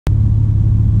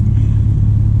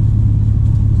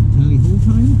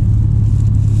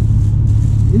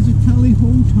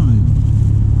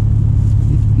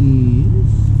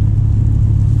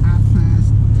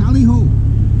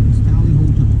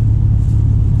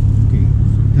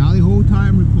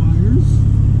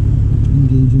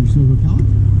silver pellet.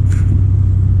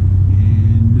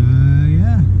 And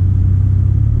yeah,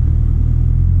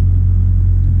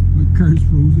 my car's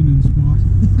frozen in the spot.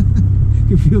 You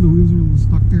can feel the wheels are a little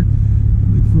stuck there,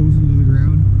 like frozen to the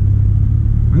ground.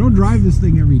 I don't drive this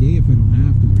thing every day if I don't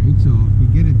have to, right? So if you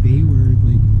get a day where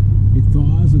it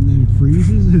thaws and then it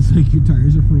freezes, it's like your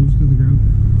tires are frozen to the ground.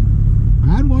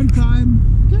 I had one time,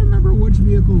 I can't remember which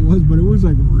vehicle it was, but it was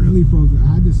like really frozen.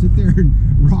 I had to sit there and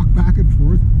rock back and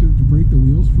forth to break the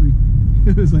wheels free.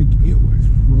 It was like, it was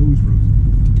frozen.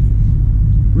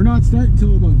 We're not starting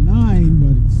till about 9,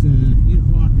 but it's 8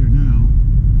 o'clock there now.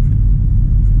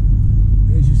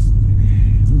 It's just,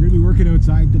 we're going to be working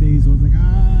outside today, so I was like,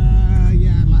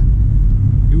 yeah.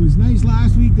 It was nice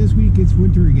last week. This week it's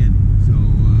winter again. So,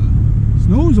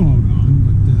 snow's all gone,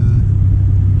 but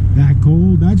that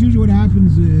cold, that's usually what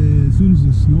happens as soon as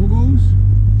the snow goes.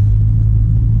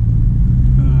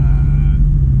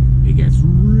 It gets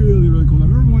really, really cold. I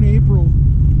remember one April,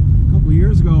 a couple of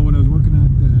years ago, when I was working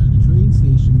at the train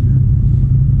station there,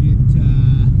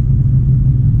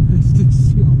 I still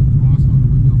see all the frost on the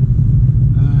window.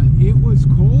 It was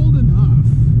cold enough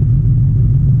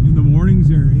in the mornings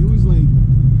there. It was like,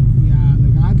 yeah,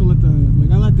 like I had to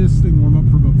I let this thing warm up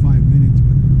for about 5 minutes,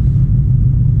 but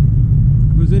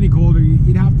if it was any colder,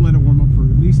 you'd have to let it warm up for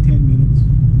at least 10 minutes.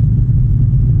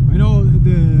 I know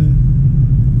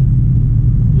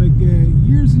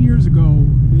years and years ago,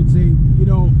 they'd say, you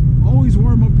know, always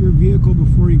warm up your vehicle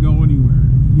before you go anywhere.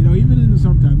 You know, even in the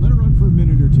summertime, let it run for a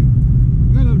minute or two.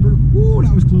 That little bird, ooh,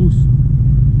 that was close.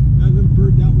 That little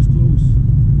bird, that was close.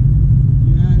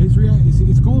 Yeah,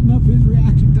 it's cold enough. His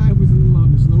reaction time was a little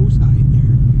on the slow side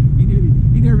there.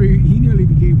 He nearly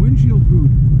became windshield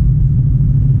food.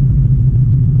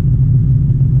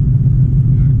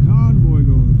 Got a convoy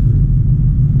going through.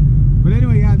 But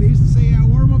anyway, yeah, they used to say,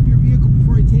 warm up your vehicle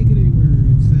before you take it anywhere.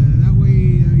 It's that way,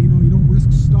 you know, you don't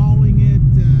risk stalling it.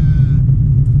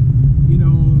 You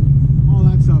know, all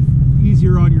that stuff.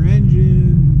 Easier on your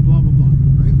engine. Blah blah blah.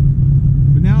 Right?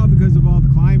 But now, because of all the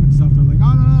climate stuff, they're like,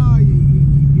 oh no,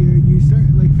 you start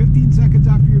like 15 seconds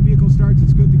after your vehicle starts,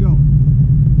 it's good to go.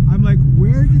 I'm like,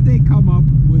 where did they come up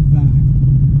with that?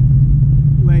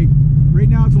 Like, right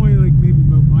now it's only like maybe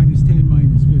about -10,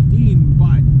 -15,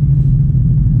 but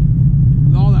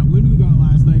with all that wind we got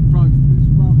last night, it's probably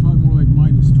more like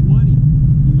 -20.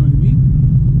 You know what I mean?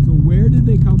 So where did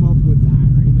they come up with that,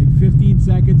 right? Like 15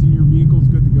 seconds and your vehicle's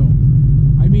good to go.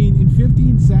 I mean, in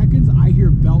 15 seconds, I hear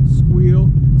belts squeal,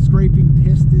 scraping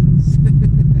pistons.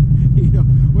 You know,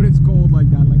 when it's cold like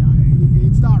that, like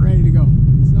it's not ready to go.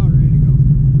 It's not ready to go.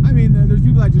 I mean, there's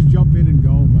people that just jump in and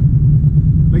go, but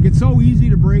like it's so easy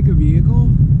to break a vehicle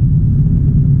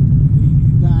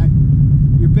that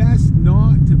you're best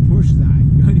not to push that.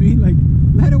 You know what I mean? Like,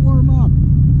 let it warm up.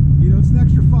 You know, it's an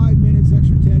extra 5 minutes,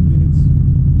 extra 10 minutes.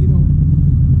 You know,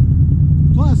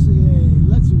 plus it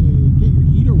lets you get your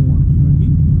heater warm. You know what I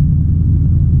mean?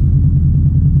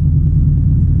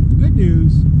 The good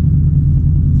news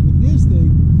is with this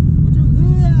thing,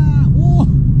 oh,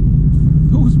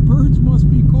 those birds must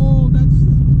be cold. That's,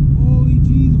 holy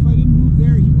jeez, if I didn't move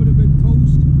there, he would have been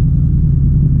toast.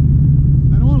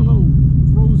 I don't want a little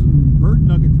frozen bird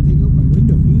nugget to take out my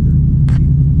window either.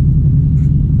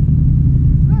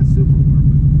 Not super warm,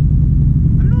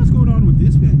 but I don't know what's going on with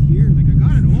this vent here. Like, I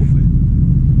got it open,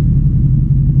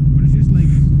 but it's just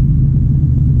like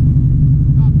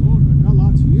not blowing. I got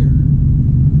lots here.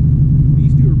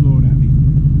 These two are blowing at me.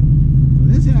 So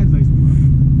this side's nice and warm.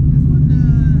 This one,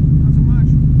 not so much.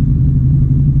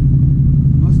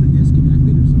 Must have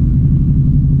disconnected or something.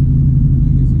 I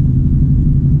guess it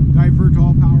divert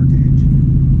all power to engine.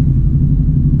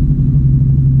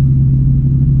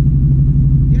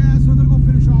 Yeah, so I'm gonna go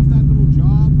finish off that little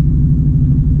job.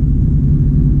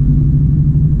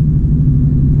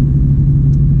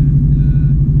 And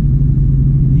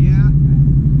yeah.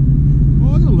 Well,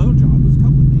 it wasn't a little job, it was a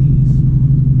couple of days.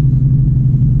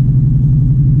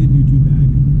 Didn't do too bad.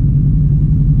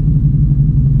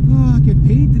 Oh, I get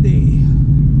paid today.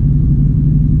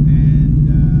 And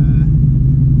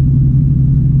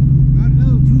got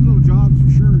another 2 little jobs for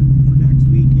sure for next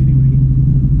week anyway.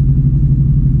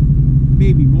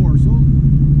 Maybe more. So